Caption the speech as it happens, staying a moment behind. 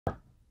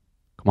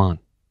Come on.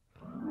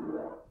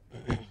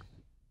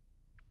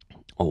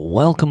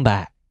 Welcome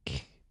back.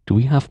 Do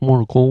we have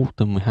more gold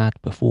than we had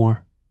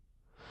before?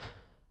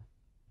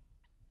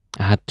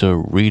 I had to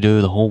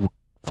redo the whole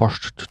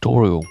first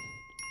tutorial.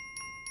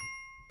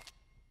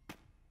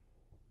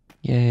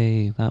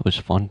 Yay, that was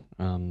fun.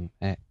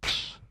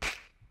 X.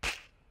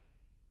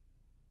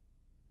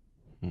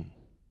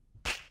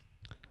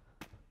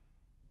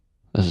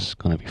 This is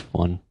gonna be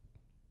fun.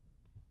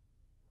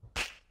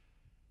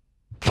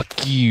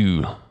 Fuck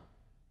you.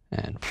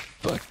 And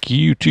fuck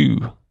you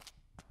too.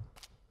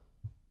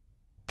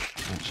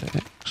 That's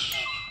X.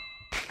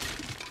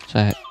 It's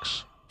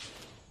X.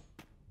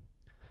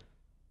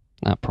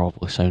 That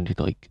probably sounded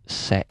like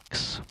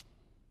sex.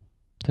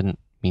 Didn't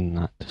mean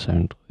that to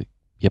sound like...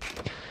 Yep.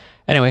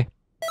 Anyway.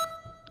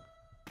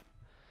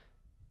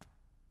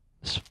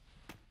 This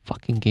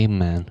fucking game,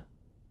 man.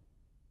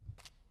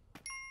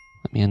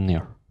 Let me in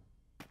there.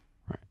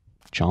 Right.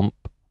 Jump.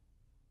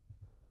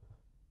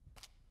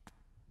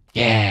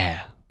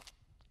 Yeah!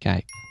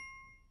 Okay.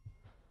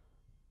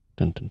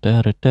 Dun dun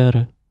da da da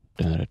da.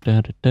 Da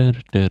da da da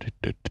da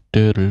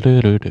da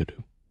da da da.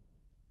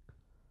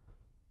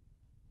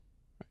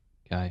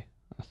 Okay,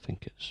 I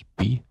think it's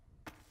B.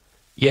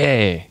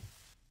 Yeah!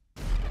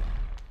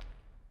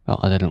 Well,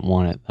 I didn't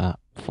want it that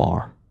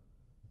far.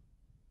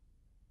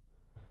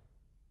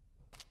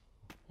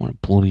 I want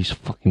to blow these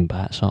fucking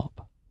bats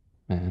up,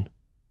 man.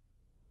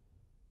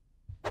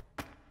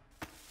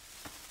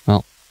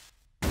 Well.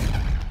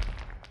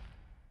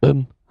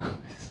 Boom.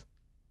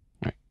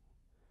 Right.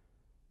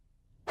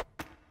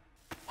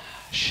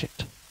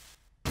 Shit.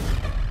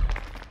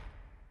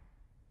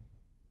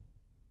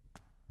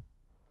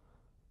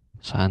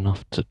 Is that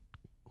enough to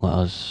let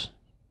us...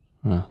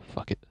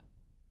 fuck it.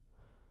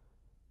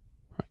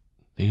 Right,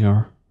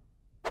 there.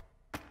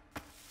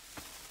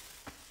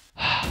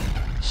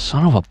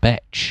 Son of a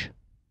bitch.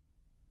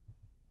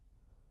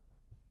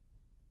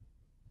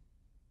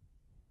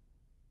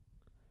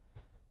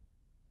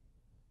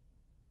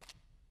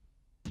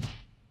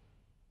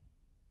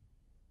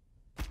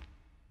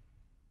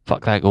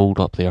 Fuck that gold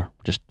up there.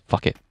 Just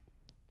fuck it.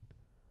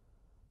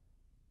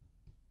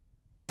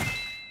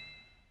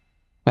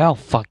 Well,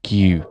 fuck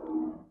you.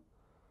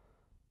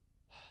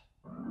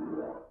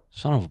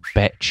 Son of a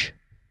bitch.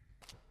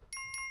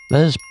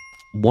 This is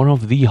one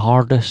of the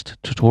hardest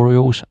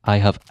tutorials I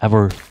have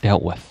ever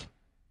dealt with.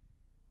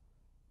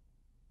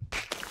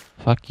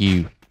 Fuck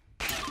you.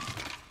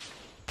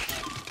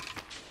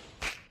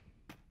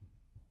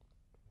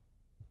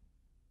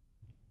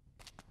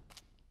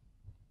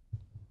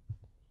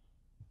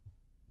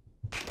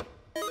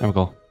 There we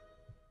go.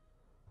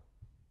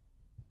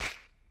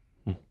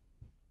 There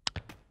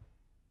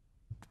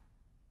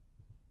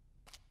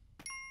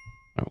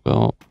we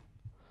go.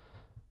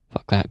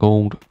 Fuck that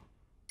gold.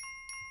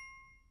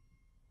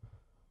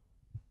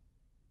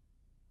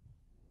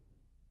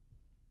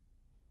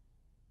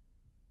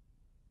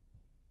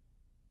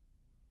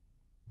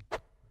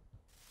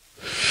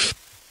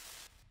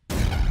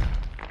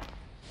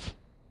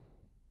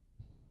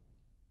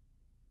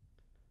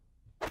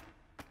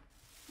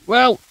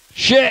 Well,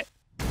 shit!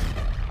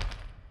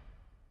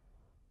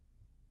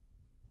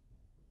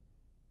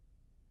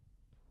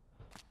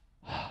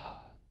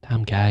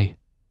 Damn guy.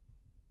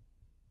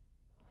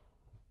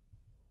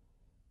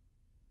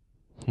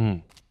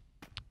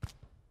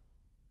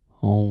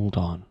 Hold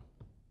on.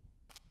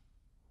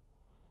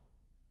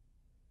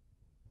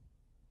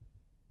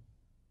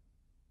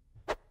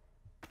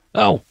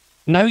 Oh,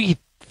 now you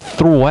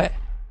throw it,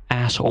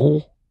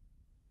 asshole.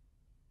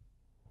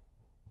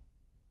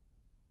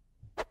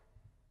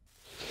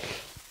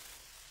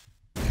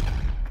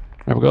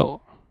 There we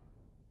go.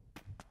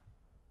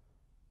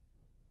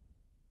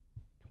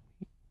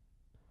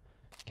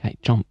 Okay,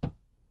 jump.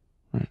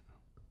 Right.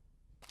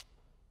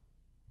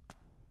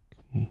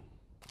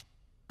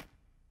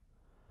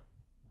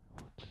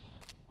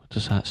 What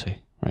does that say?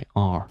 Right,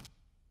 R. Right,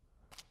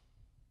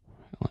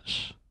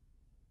 let's...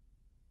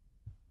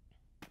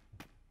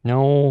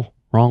 No,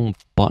 wrong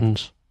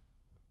buttons.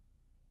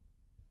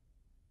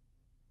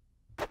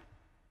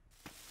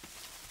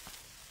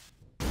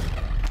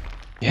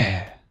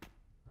 Yeah.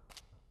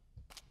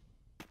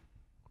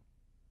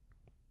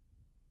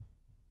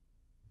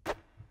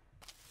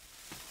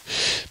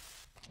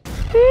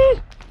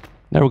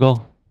 There we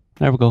go.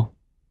 There we go.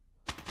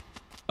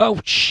 Oh,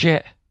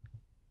 shit.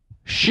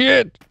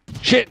 Shit.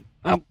 Shit.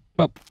 Oh,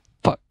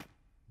 fuck.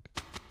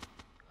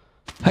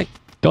 Hey,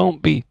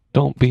 don't be.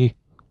 Don't be.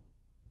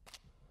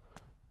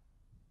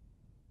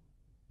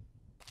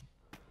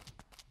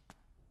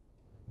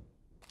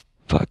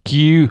 Fuck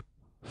you.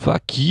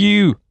 Fuck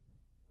you.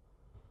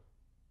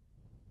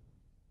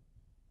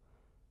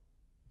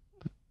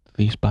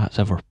 These bats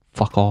ever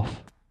fuck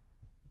off?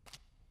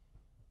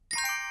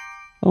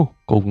 Oh,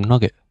 golden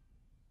nugget.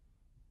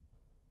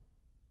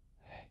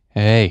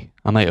 Hey,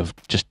 I might have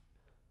just...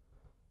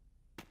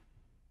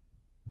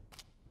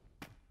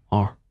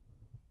 R.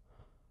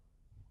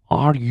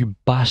 R, you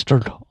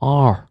bastard.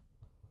 R.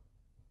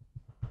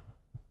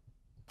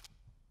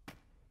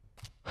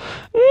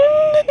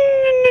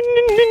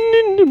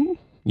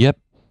 Yep.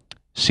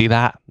 See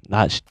that?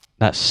 That's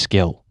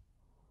skill.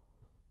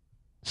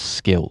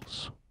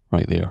 Skills.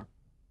 Right there.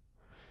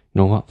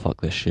 You know what?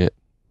 Fuck this shit.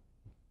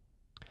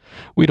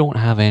 We don't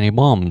have any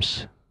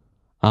bombs.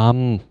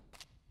 I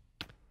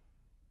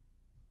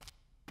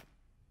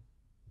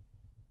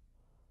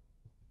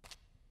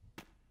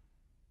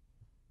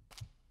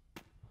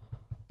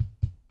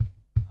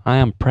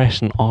am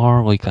pressing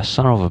R like a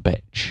son of a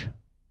bitch.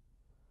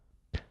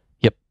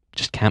 Yep,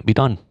 just can't be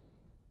done.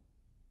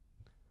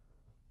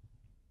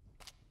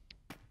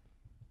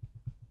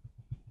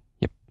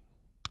 Yep.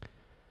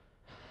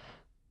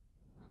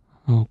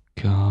 Oh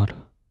god.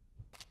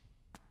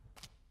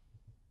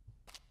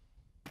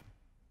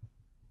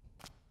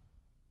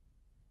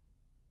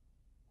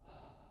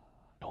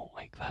 Don't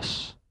like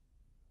this.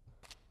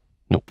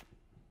 Nope.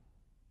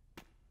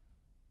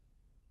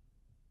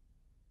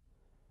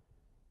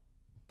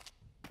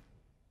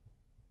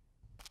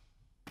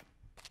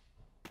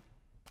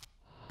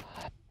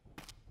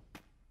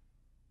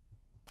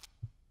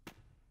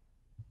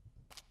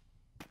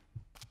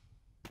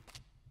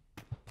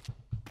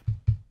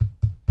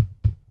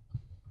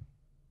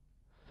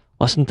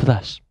 Listen to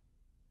this.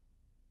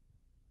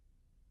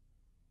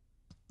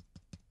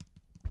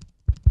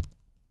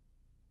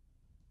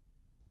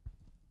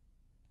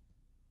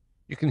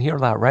 You can hear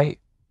that, right?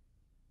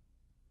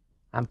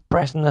 I'm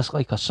pressing this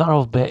like a son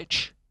of a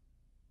bitch.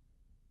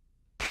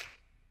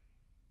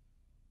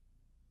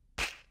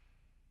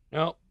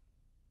 Nope.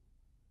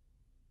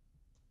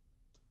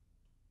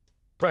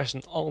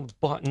 Pressing all the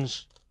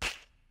buttons.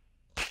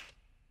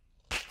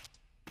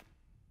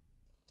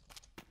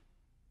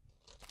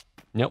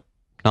 Nope,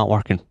 not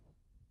working.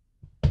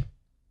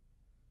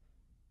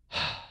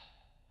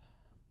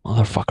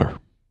 Motherfucker.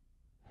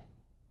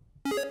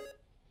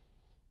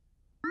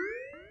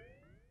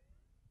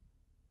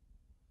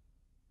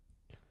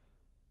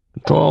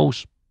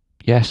 Controls.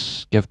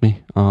 Yes, give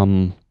me.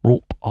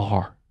 Rope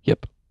R.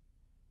 Yep.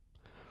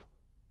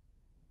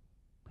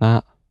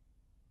 That.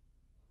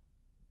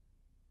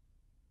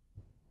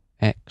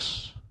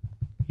 X.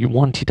 You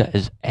wanted it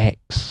as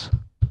X.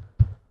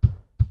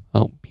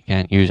 Oh, you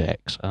can't use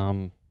X.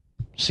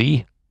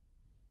 C.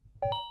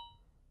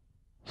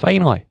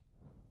 Finally.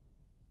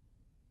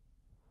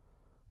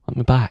 Let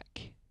me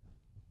back.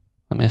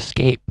 Let me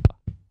escape.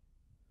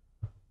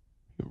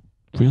 You're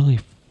really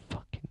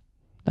fucking...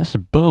 This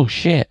is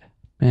bullshit,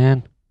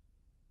 man.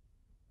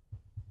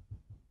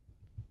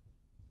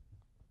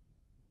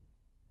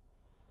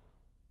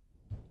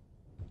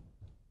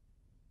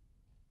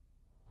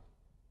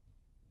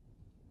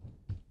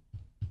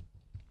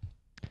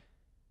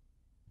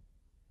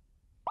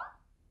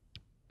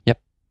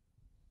 Yep.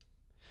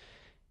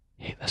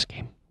 Hate this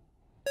game.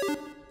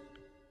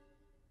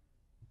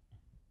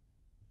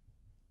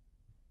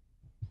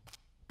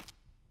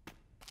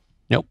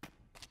 Nope.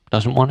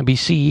 Doesn't want to be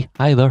C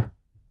either.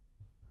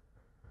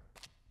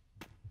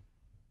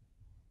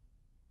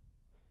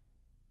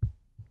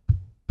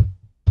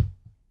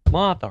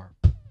 Mother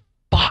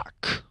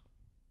fuck.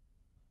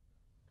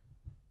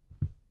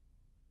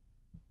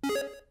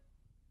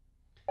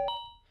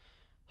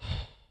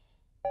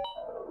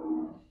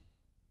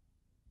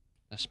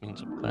 This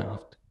means I'm gonna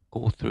have to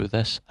go through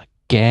this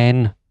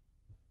again.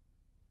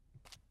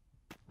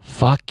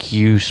 Fuck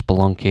you,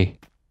 Spelunky.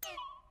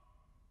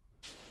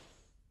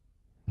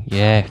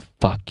 Yeah,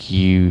 fuck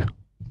you.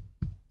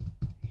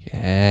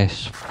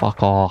 Yes,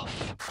 fuck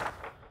off.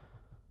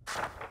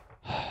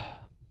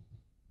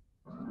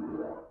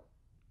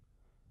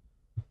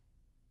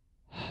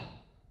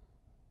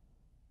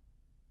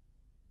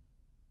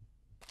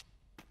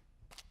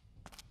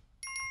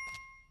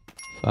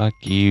 Fuck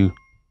you.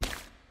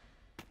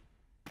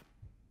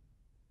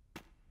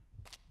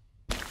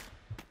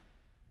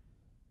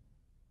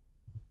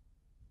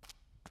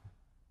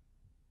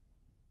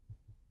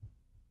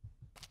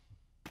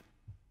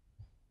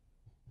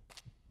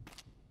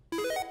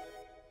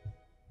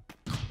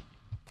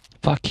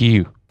 Fuck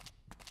you.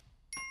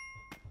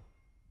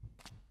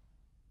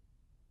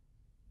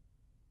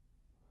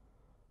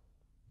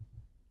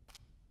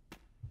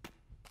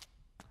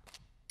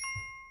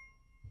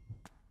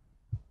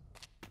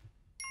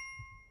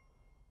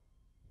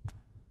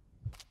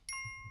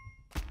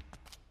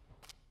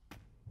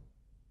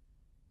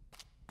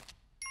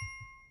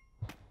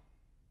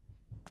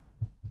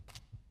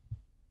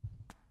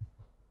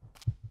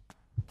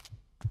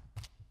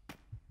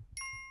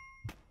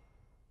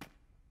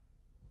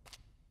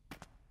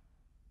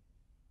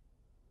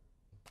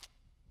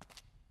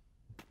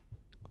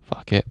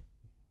 Fuck it.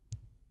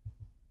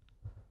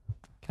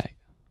 Okay.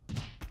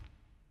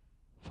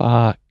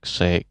 Fuck's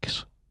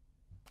sakes.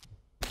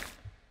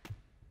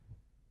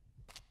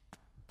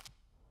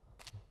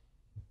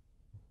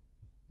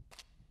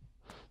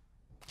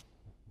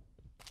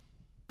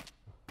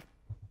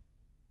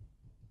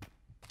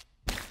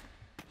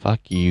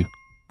 Fuck you.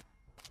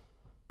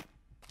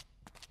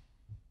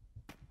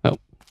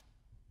 Nope.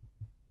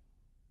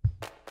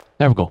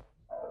 There we go.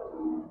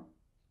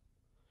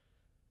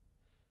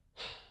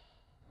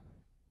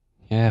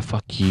 Yeah,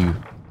 fuck you.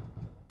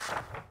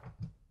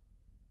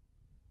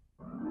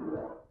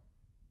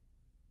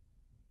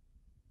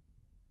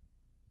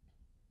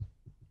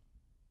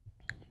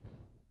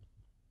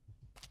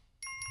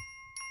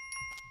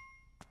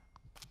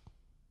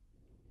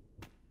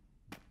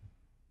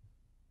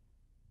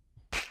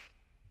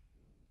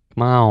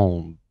 Come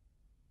on,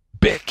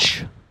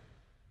 bitch.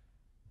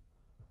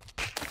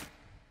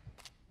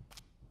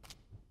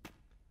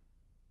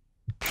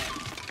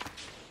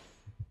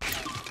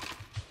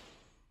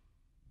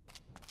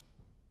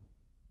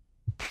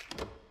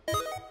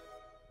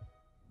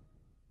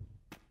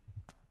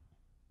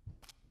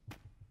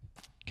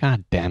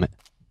 God damn it.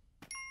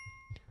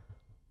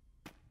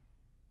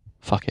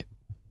 Fuck it.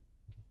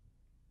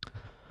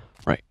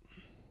 Right.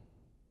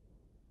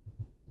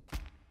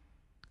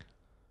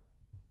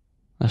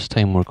 This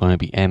time we're going to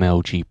be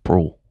MLG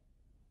Pro.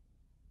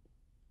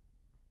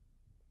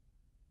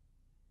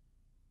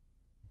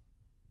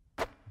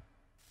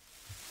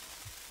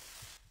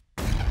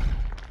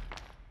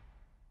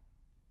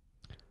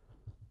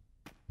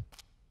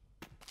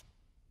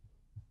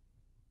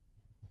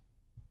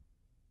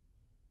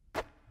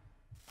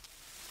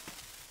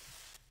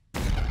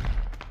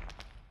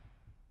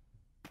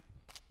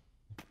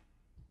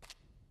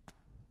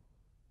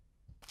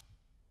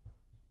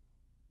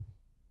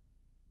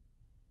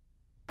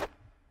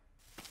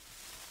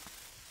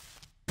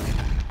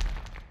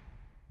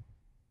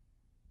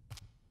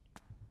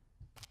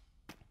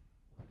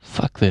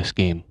 Fuck this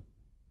game.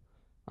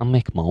 I'll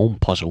make my own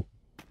puzzle.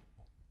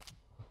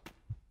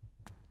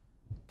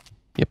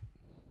 Yep.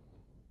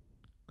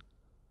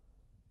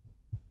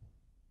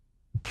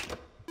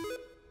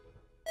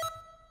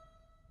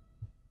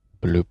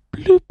 Bloop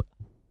bloop.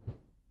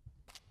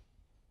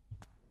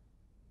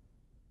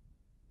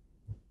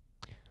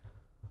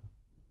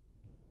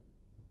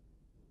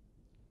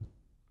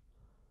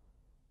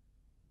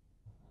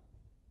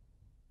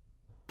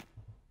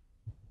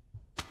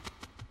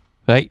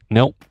 Right,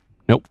 nope.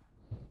 Nope.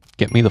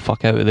 Get me the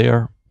fuck out of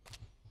there.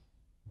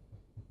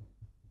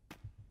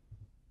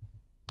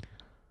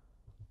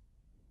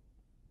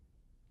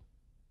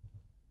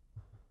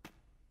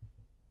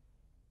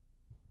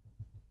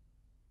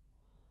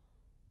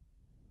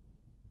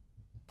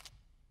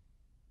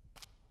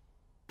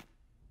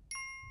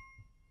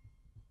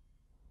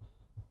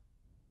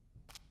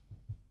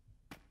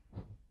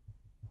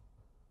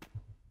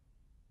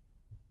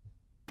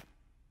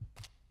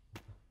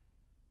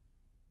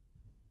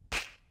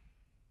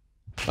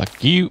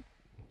 Fuck you.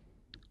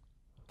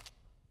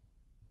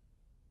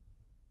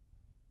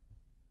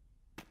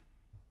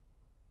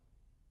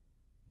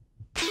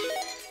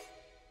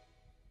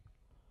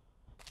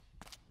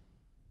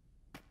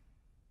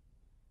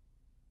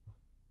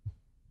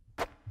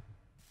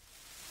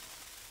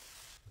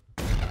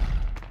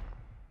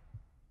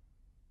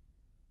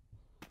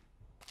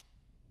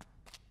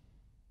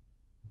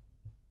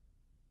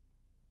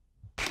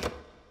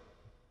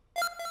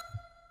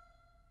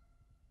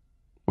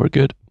 We're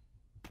good.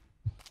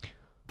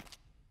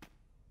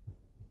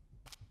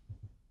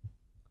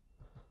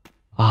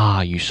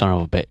 Ah, you son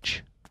of a bitch.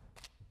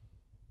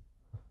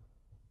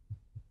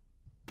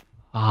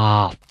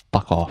 Ah,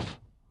 fuck off.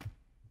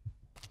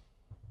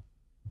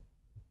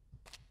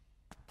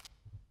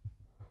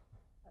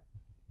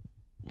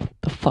 What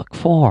the fuck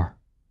for?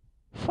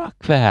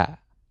 Fuck that.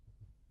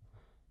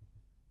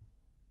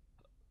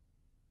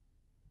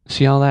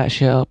 See all that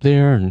shit up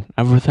there and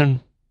everything?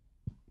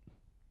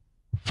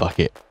 Fuck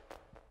it.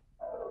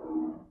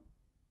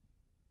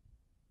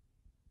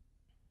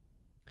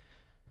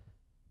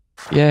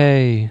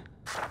 Yay.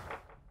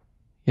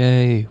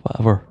 Yay,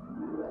 whatever.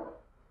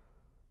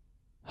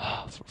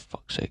 For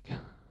fuck's sake.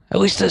 At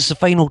least it's the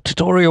final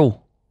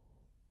tutorial.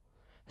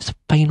 It's the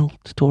final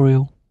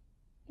tutorial.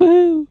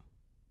 Woo!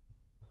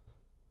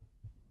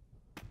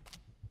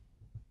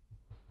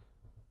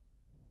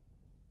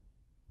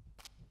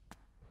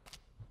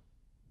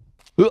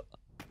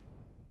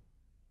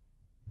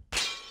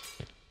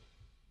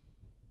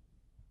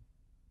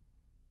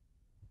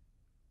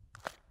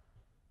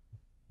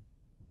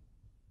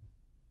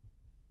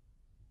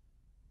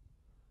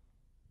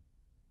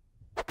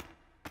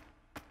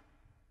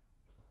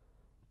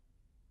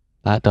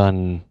 That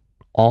done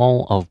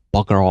all of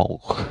bugger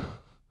all.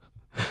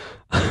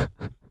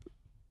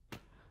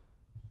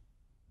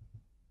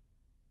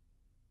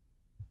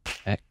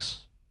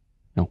 X.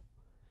 No.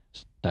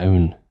 It's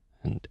down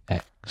and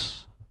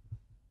X.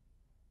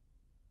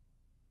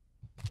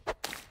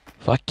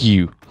 Fuck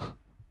you.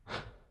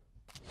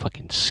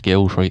 Fucking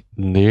skills right.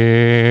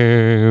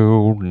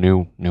 No,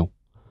 no, no.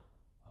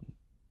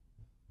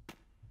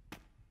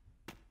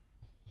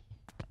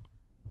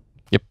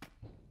 Yep.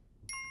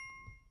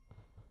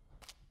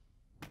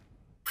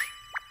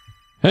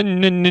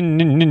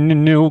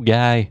 No,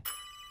 guy.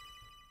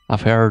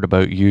 I've heard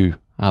about you.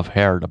 I've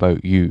heard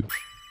about you.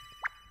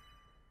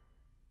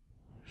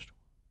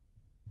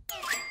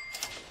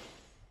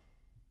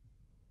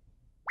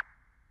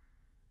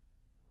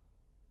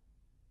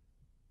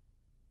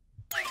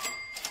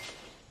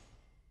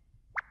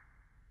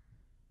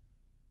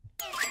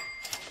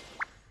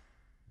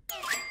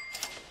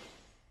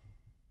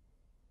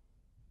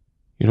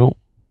 You don't?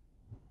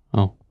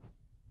 Oh.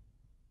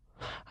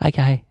 Hi,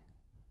 guy.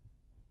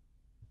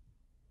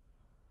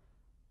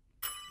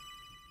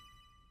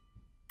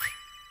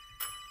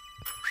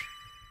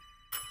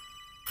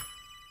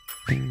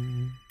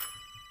 Bing.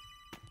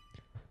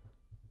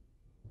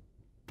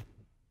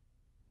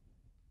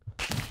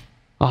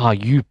 Ah,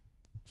 you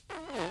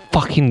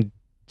fucking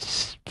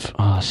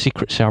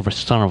Secret Service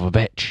son of a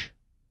bitch.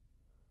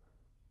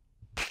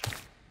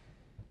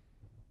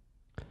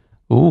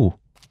 Ooh.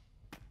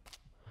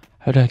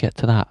 How do I get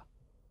to that?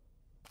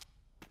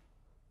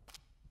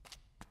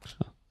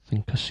 I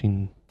think I've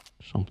seen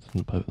something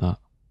about that.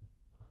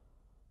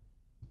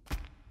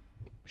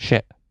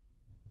 Shit.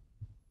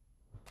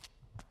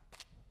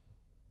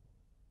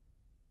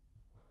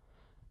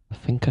 I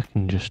think I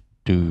can just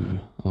do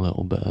a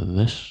little bit of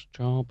this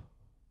job.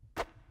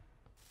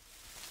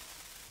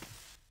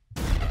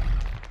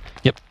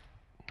 Yep.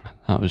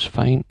 That was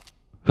fine.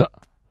 Let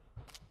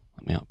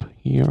me up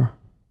here.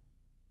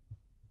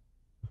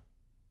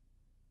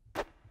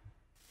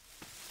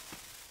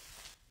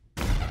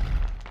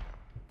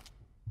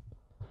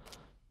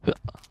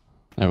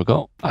 There we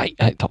go. I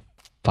thought,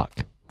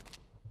 fuck.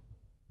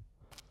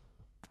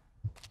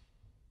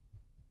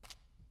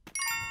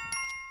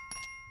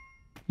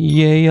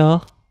 Yeah,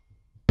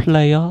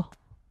 player.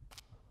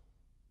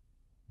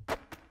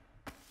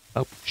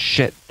 Oh,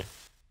 shit.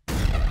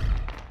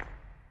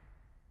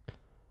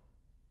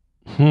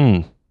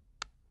 Hmm.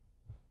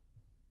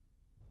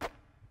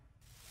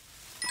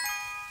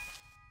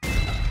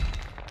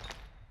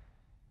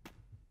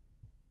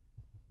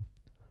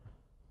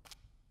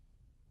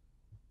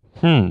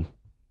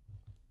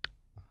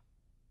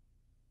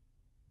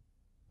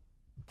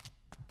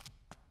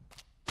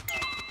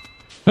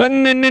 No,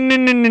 no, no, no,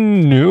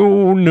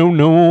 no, no,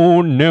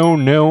 no,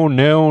 no,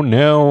 no, no,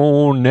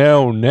 no,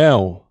 no,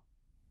 no.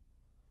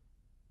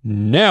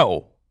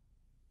 No.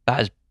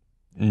 That is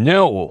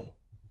no.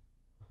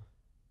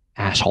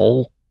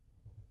 Asshole.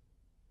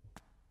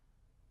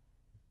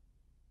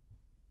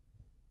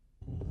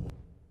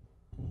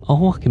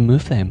 Oh, I can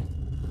move them.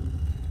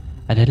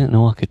 I didn't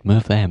know I could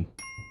move them.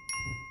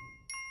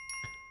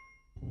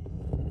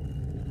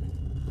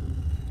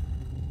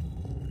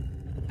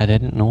 I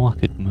didn't know I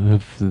could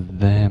move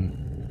them.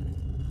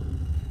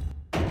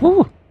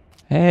 Woo!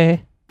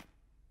 Hey.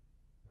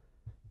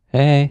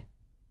 Hey.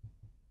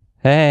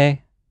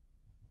 Hey.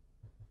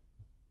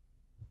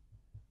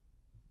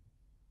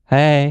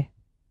 Hey.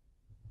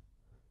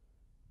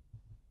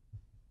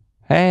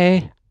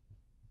 Hey.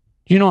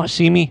 Do you not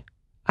see me?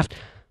 I've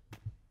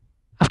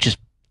just...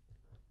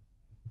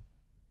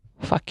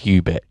 Fuck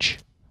you, bitch.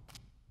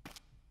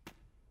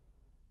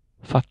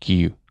 Fuck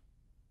you.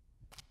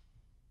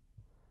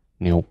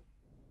 No.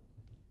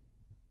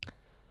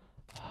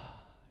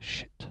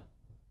 Shit.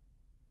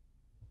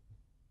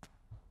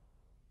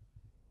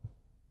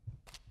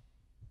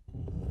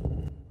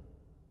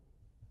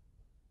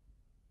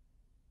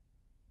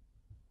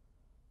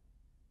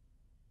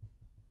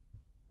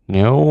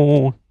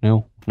 No,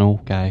 no,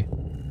 no, guy.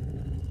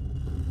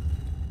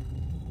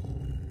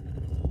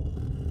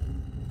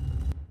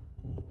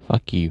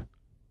 Fuck you.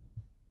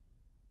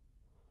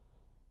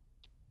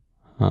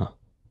 Huh.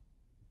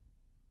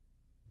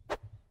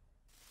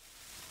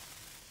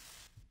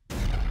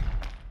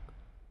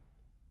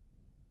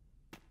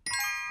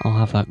 I'll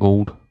have that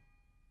gold.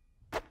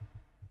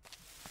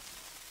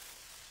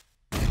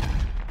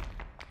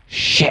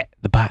 Shit,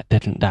 the bat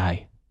didn't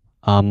die.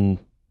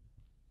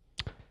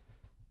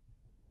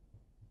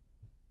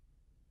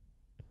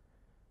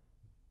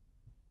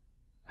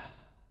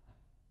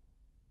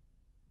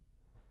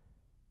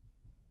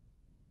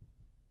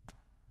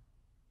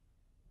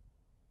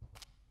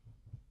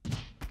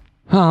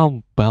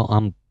 Oh, well,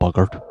 I'm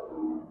buggered.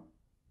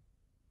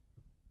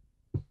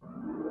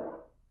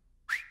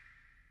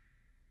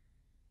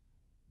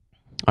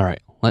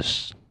 Alright,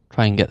 let's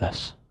try and get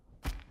this.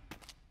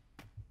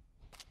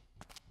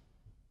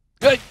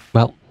 Hey!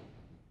 Well.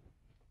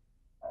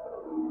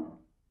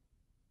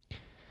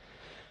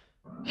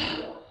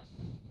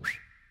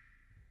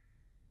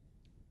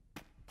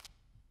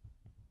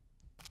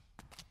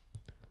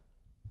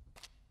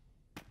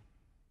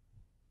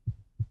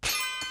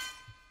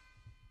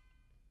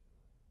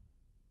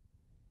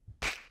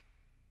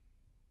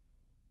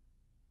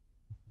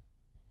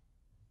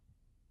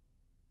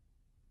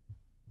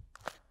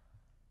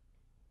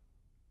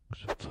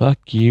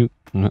 Fuck you.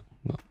 No,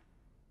 no.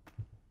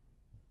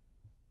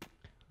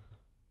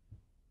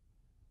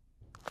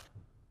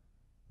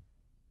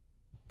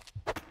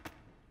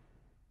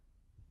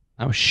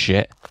 That was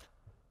shit.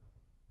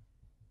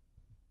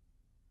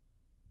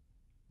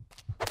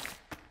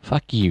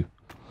 Fuck you.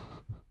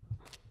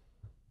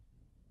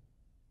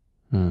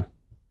 Hmm.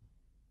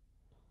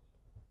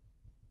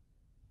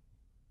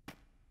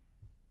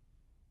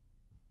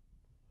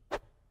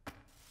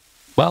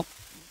 Well,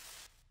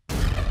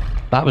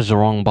 that was the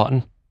wrong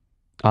button.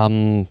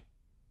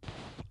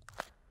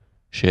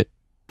 Shit.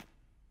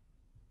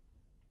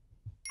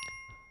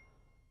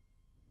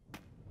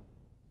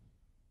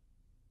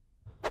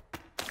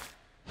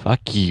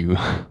 Fuck you.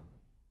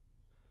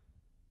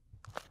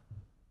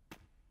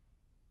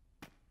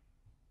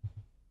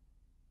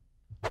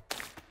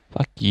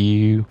 Fuck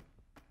you.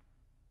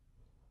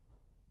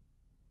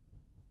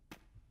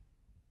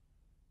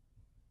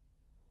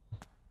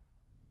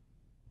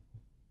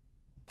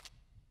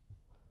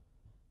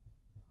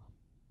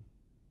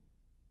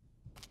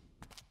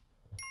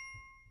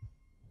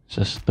 Is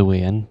this the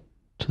way in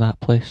to that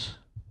place?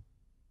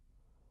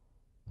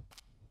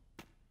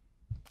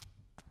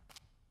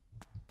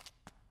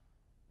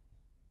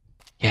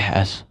 Yeah,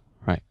 it is.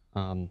 Right.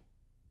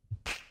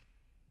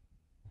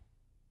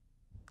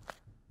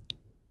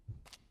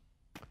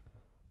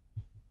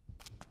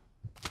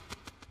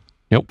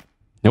 Nope.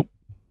 Nope.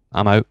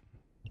 I'm out.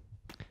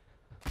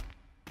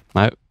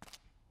 I'm out.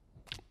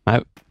 I'm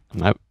out.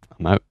 I'm out.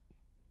 I'm out.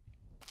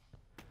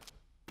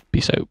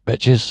 Peace out,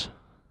 bitches.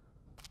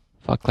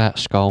 Fuck that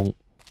skull.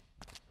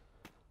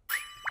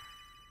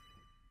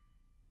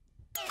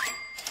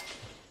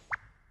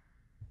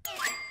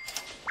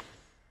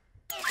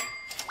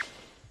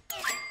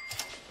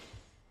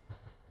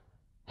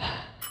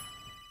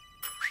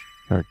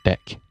 You're a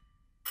dick.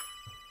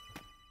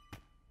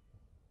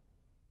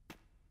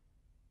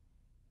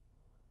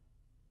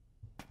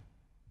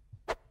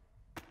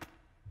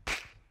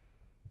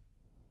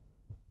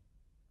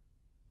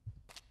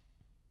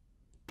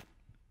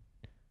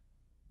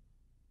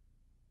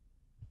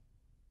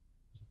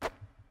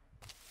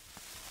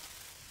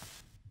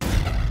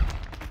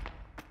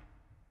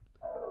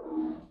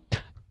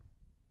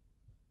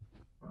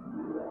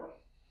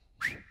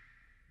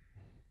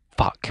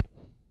 Fuck.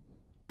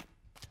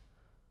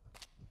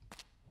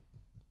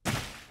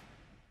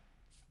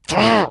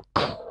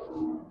 Fuck!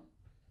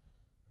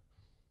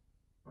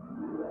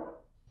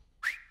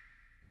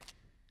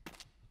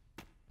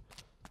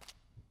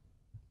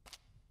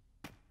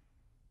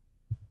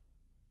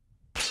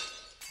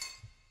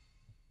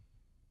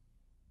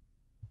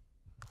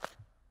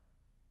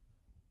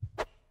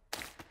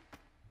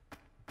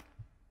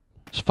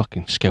 It's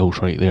fucking skills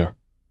right there.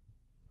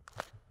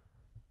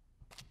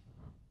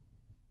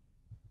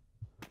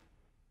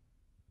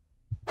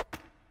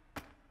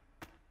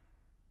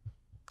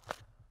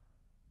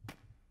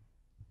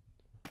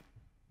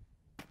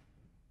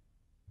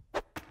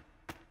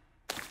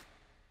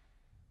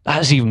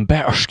 That's even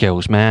better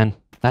skills, man.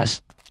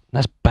 That's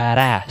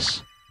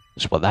badass.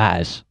 That's what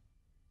that is.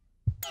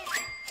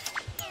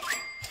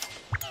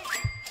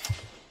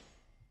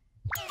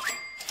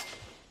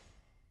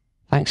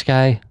 Thanks,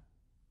 guy.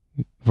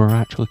 You were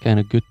actually kind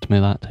of good to me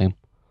that time.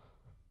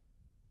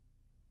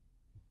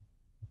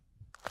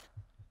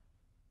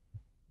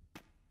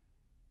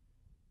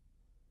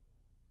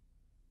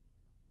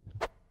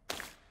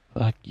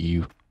 Fuck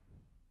you.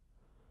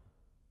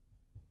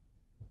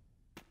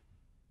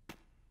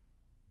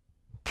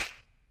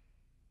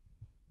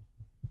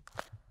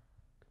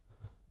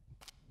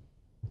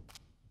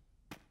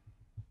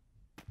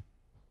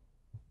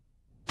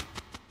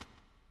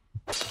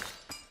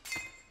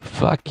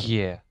 Fuck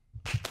yeah.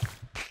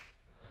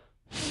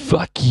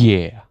 Fuck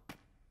yeah.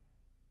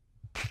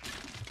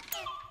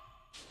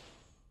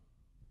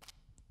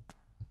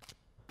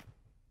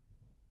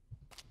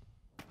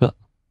 Huh.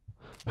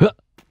 Huh.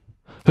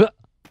 Huh.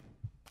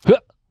 Huh.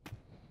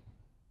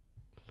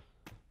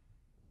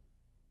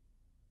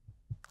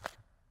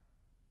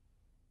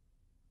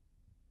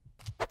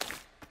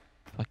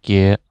 Fuck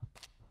yeah.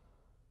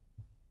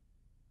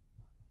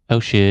 Oh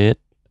shit.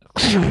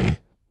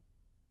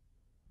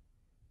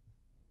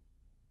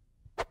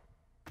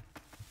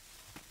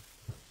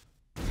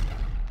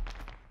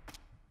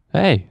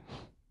 Hey.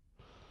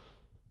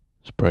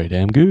 It's pretty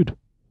damn good.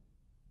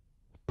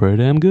 Pretty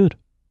damn good.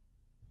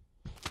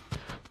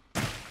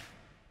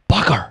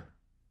 Fucker.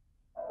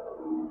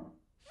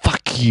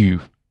 Fuck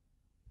you.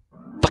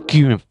 Fuck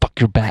you and fuck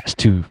your bats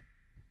too.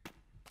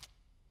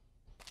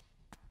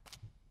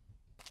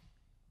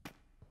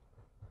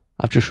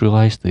 I've just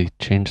realised they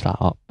change that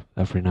up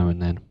every now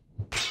and then.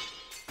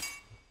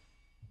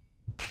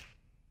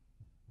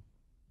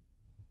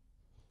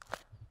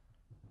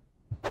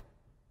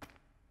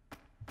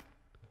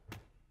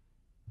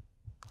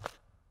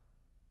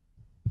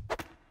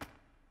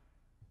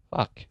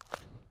 Fuck.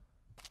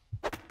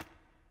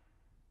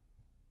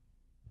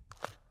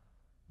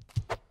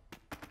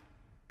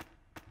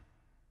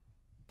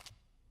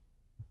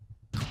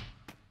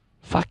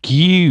 Fuck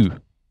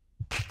you.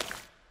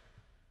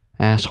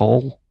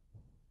 Asshole.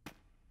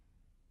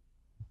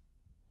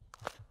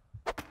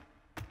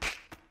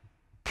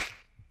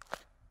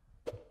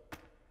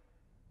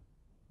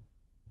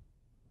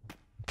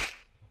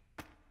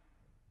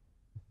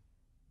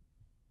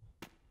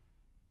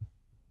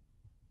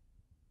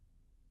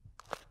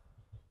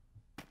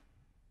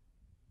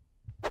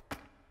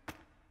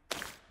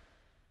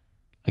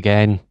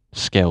 Again,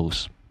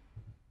 skills.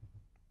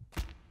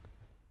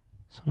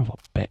 Son of a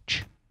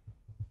bitch.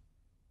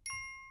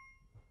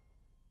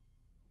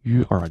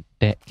 You are a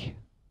dick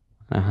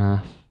and a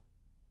half.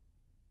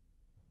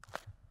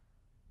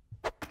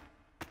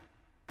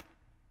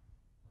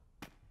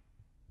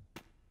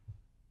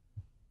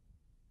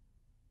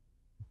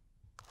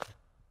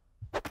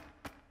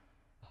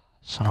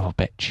 Son of a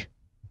bitch.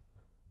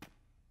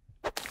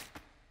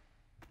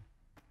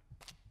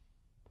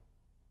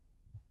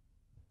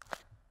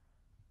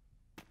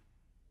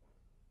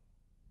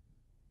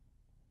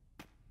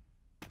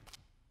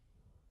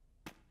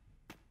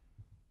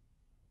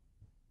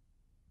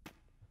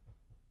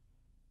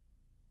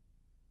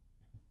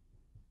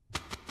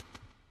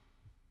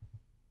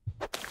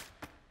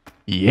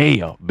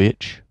 Yeah,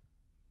 bitch.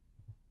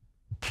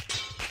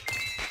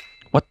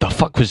 What the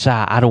fuck was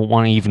that? I don't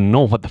want to even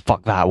know what the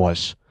fuck that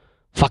was.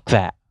 Fuck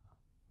that.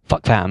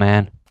 Fuck that,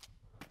 man.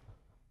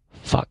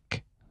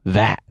 Fuck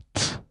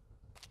that.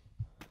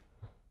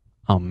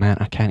 Oh man,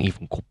 I can't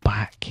even go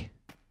back.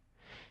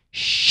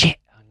 Shit.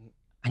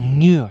 I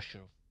knew I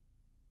should have.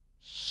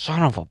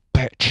 Son of a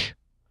bitch.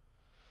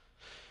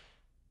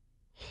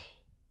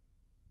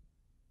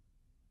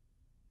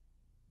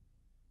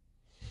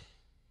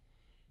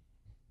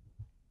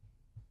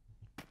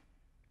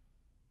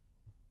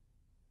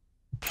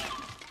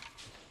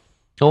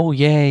 Oh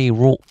yay,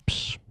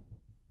 ropes.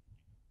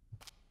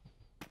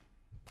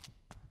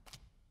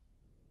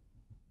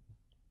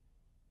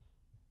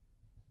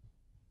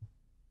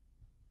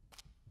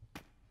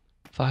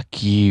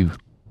 Fuck you.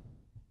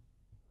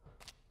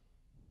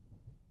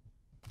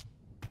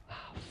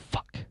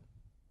 Fuck.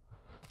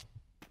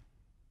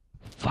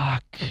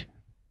 Fuck.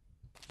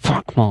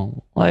 Fuck my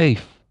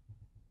life.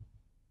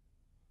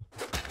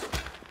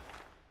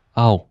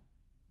 Oh.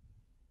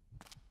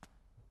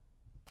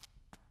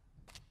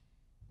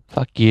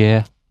 Fuck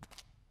yeah.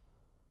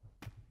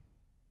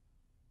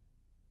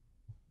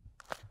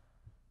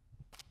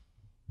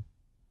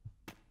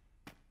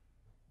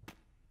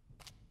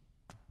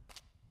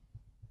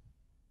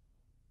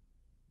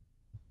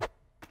 That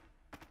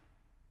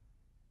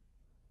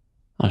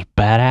was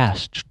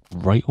badass. Just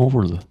right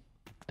over the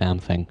damn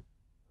thing.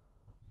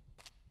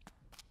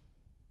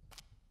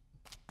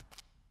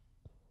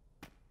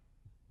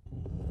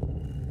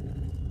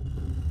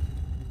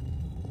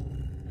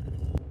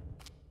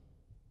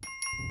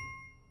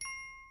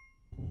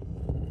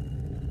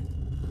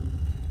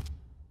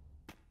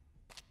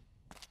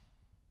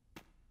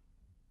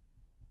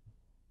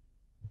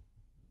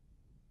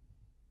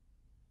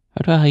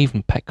 How do I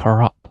even pick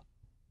her up?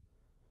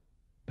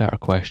 Better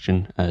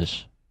question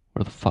is,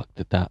 where the fuck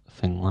did that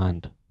thing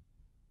land?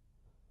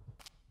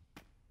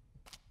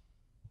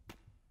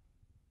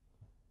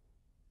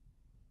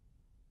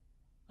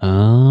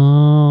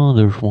 Oh,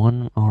 there's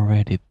one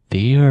already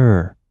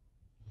there.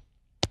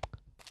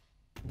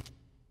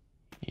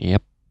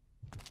 Yep.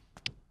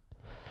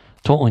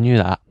 Totally knew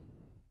that.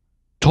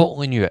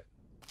 Totally knew it.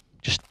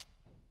 Just...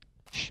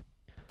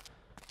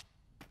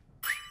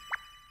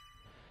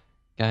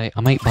 Guy,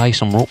 I might buy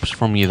some ropes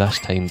from you this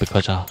time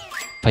because I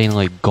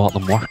finally got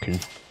them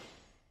working.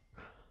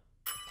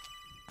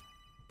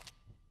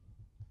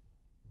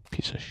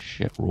 Piece of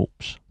shit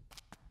ropes.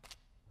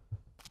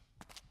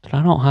 Did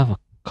I not have a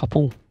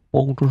couple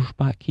boulders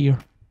back here?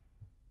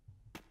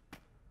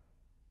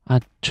 I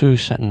had two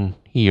sitting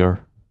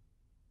here.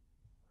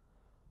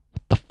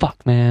 What the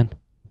fuck, man?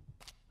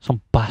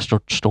 Some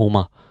bastard stole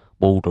my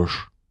boulders.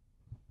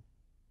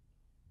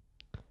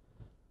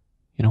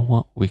 You know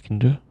what we can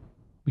do?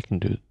 We can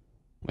do...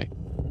 Wait.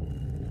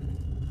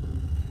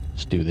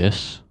 Let's do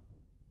this.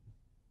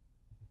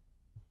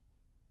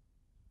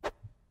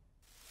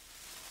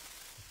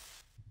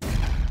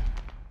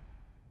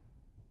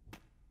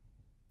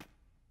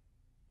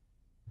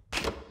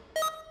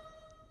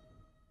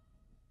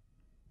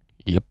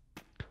 Yep.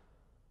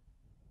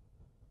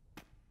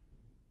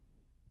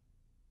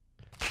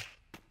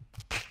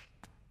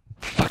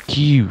 Fuck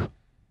you,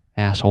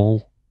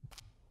 asshole.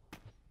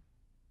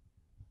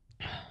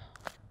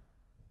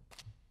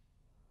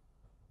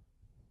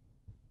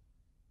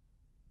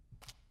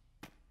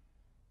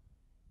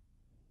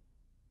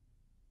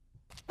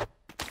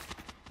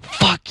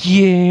 Fuck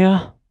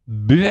yeah,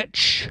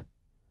 bitch.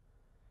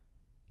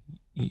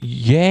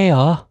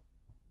 Yeah,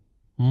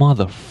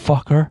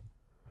 motherfucker.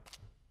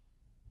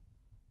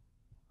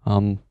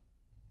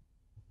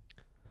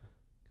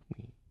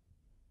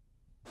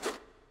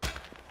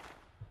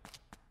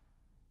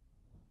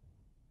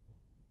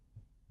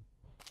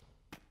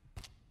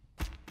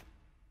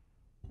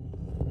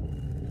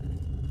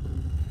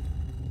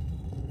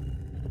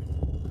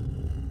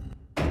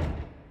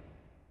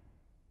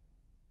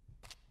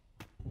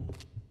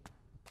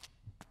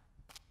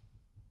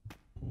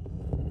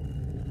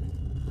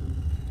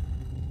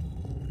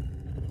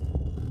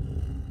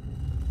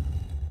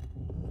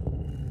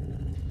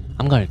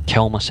 I'm gonna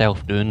kill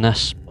myself doing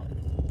this.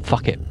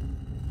 Fuck it.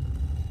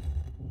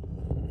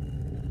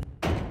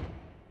 Come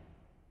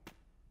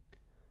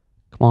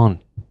on.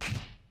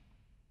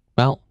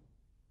 Well.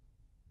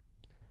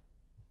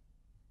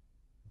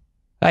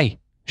 Hey,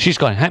 she's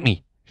gonna hit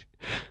me.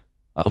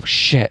 Oh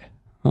shit.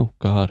 Oh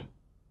god.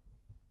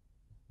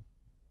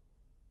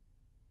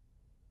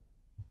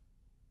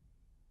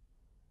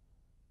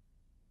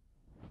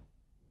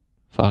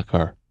 Fuck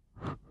her.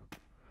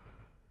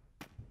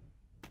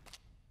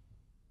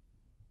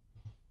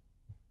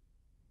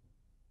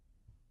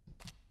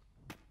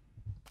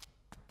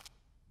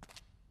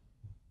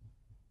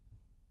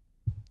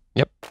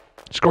 Yep.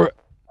 Screw it.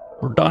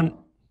 We're done.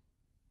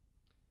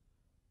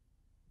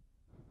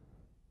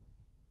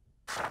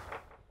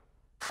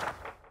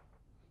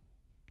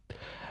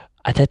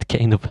 I did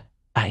kind of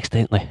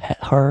accidentally hit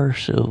her,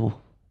 so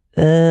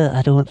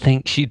I don't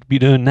think she'd be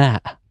doing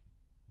that.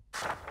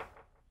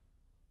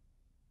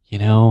 You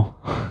know?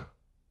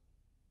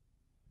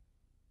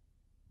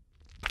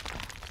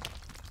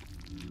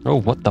 Oh,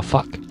 what the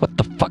fuck? What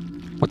the fuck?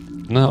 What?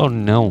 No,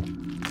 no.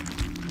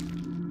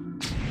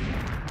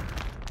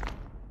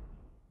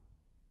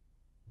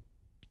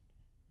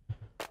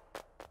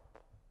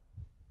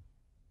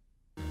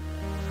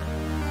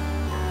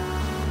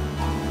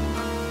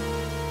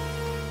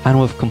 And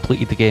we've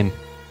completed the game.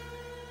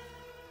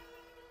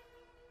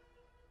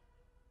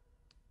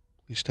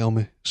 Please tell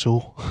me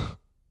so.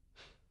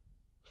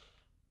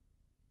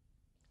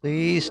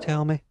 Please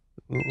tell me.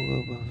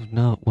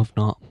 No, we've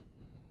not.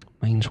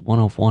 Mine's 1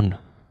 of 1.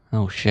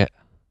 Oh shit.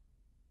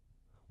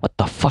 What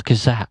the fuck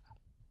is that?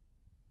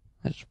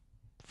 That's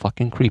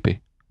fucking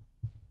creepy.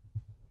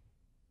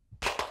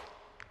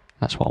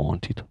 That's what I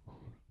wanted.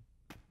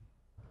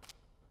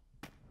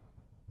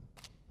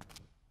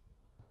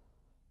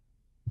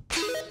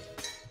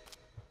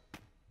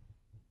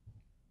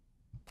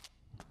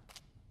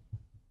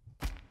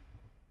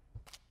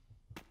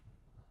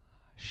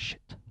 Shit.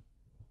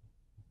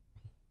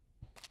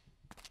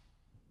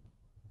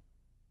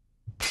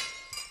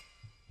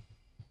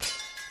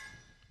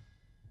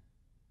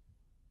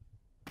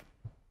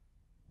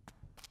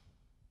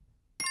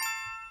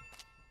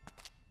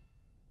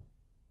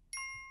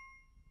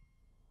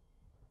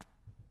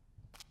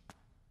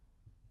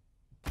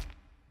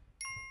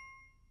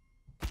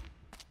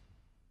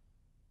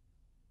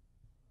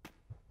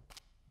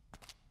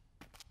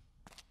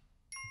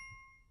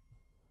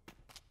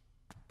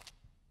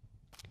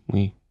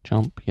 We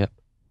jump, yep.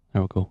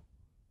 There we go.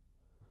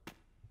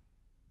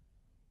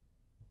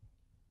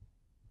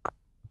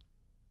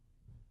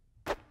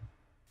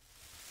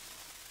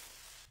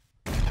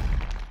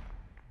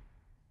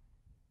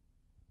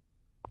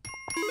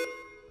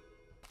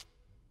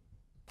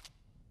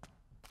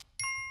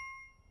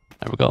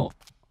 There we go.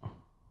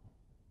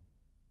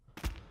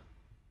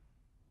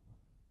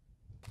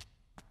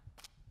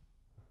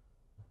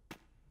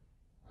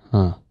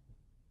 Huh.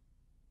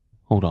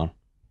 Hold on.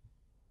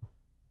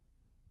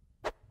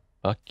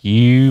 Fuck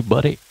you,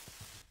 buddy.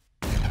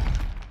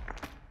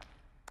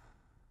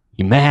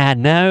 You mad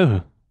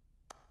now?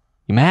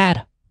 You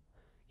mad?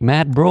 You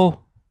mad, bro?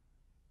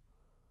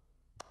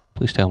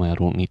 Please tell me I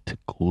don't need to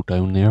go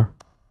down there.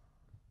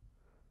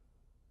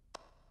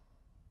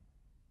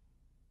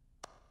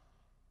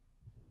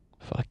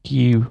 Fuck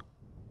you.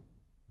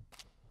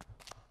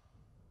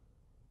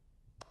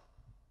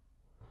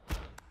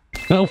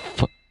 Oh,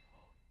 fuck.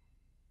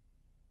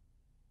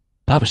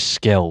 That was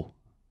skill.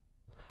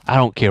 I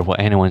don't care what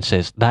anyone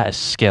says. That is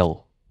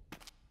skill.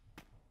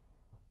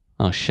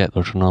 Oh shit,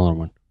 there's another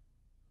one.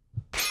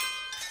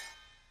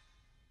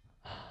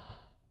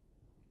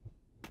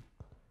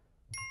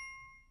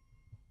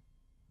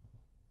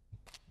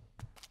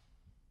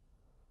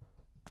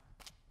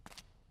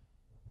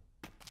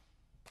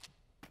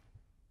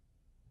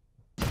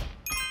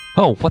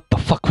 Oh, what the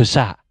fuck was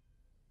that?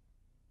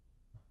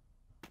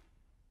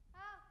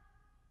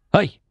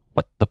 Hey,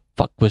 what the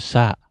fuck was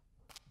that?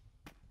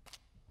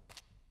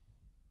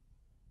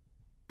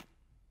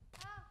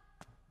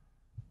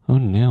 Oh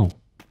no.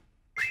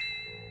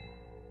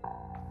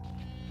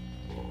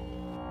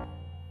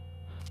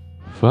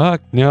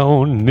 Fuck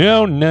no,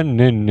 no, no,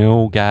 no,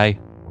 no, guy.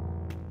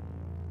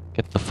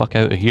 Get the fuck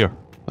out of here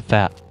with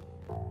that.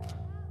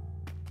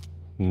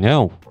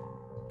 No.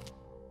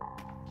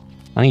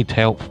 I need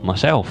help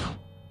myself.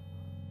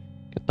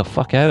 Get the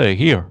fuck out of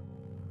here.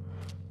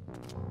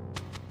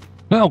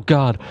 Oh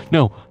god,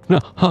 no, no,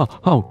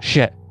 oh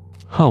shit.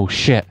 Oh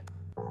shit.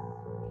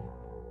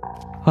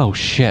 Oh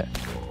shit.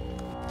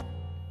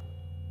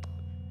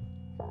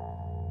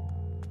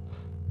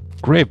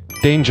 Grave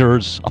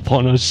dangers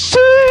upon us.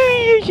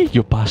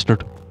 You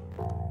bastard.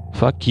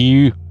 Fuck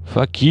you.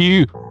 Fuck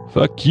you.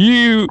 Fuck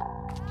you.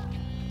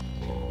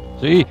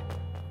 See?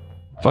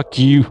 Fuck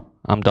you.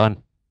 I'm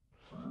done.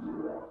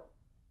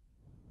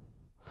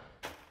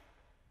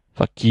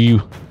 Fuck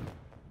you.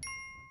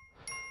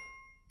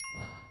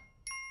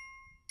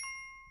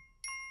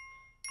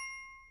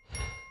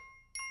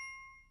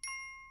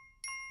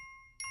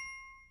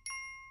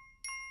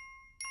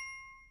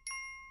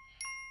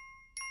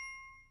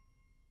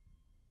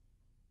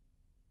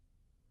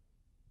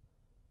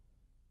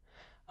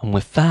 And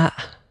with that,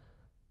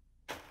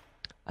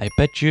 I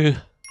bid you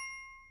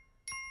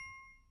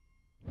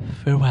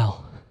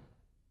farewell.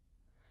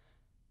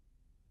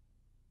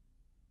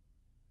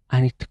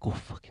 I need to go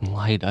fucking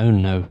lie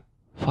down now.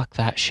 Fuck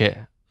that shit.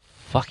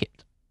 Fuck it.